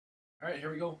All right,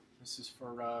 here we go. This is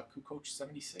for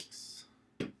Kukoc76,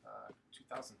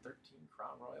 2013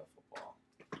 Crown Royal football.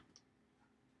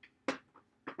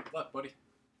 Good luck, buddy.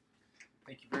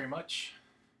 Thank you very much.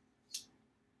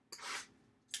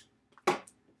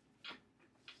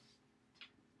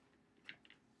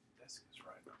 Desk is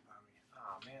right up on me.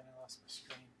 Oh man, I lost my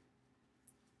screen.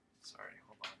 Sorry,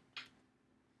 hold on.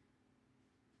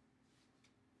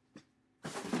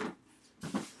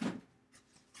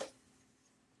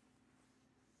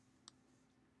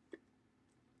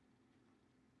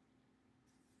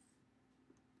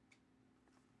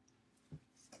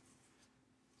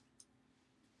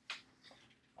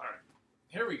 All right,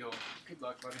 here we go. Good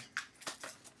luck, buddy.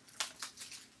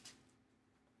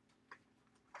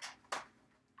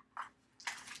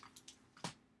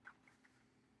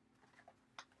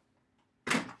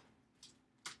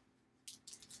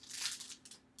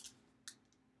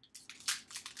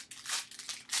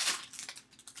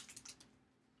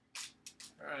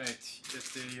 All right, get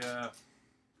the, I'll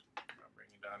bring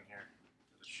you down here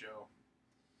to the show.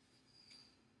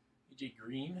 AJ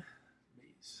Green,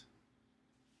 base.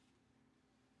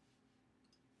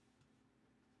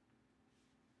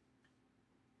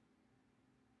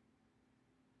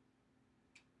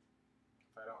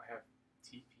 If I don't have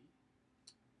TP,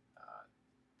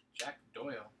 Jack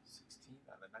Doyle, 16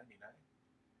 out of 99.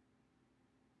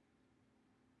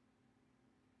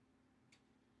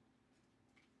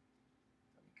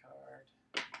 Card,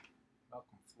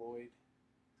 Malcolm Floyd,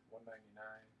 199,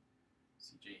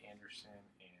 CJ Anderson,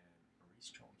 and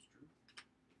Maurice Jones-Drew.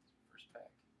 First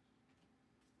pack.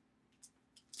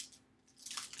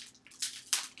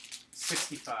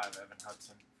 65, Evan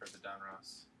Hudson for the Don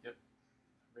Ross. Yep.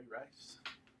 Ray Rice.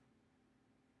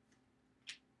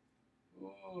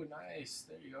 Ooh, nice.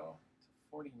 There you go.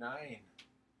 49.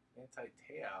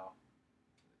 Anti-Teao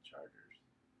for the Chargers.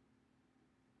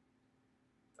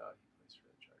 Thought he plays for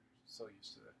the Chargers. So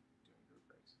used to doing group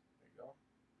breaks. There you go.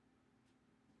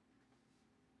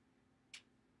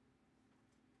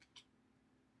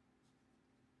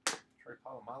 Troy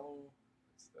Polamalu.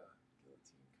 That's the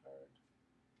guillotine card.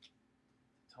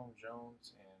 Tone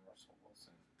Jones and Russell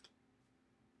Wilson.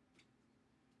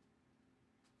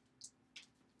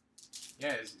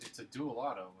 Yeah, it's a dual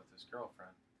auto with his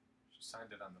girlfriend. She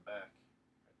signed it on the back,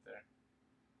 right there.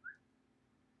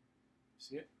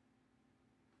 See it?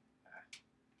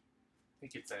 I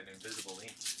think it's that invisible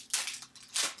ink.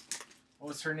 What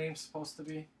was her name supposed to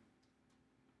be?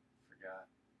 Forgot.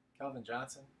 Calvin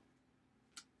Johnson.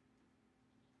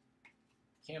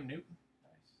 Cam Newton.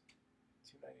 Nice.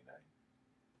 $2.99.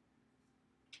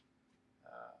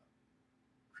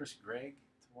 Chris Gregg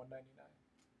to $1.99.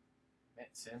 Matt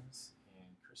Sims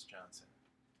and Chris Johnson.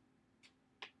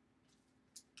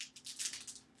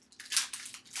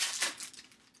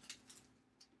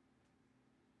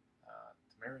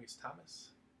 Demarius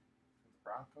Thomas from the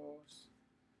Broncos.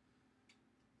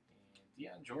 And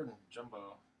Deion Jordan,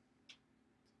 jumbo,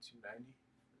 $2.90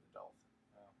 for the Dolphins.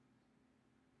 Wow.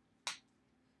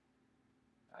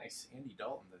 Nice. Andy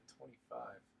Dalton to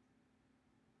 25.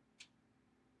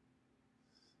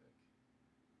 Sick.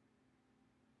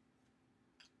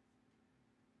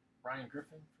 Ryan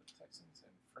Griffin for the Texans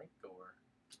and Frank Gore.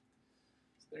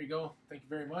 So there you go. Thank you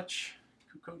very much.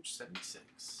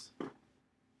 Kukoc76.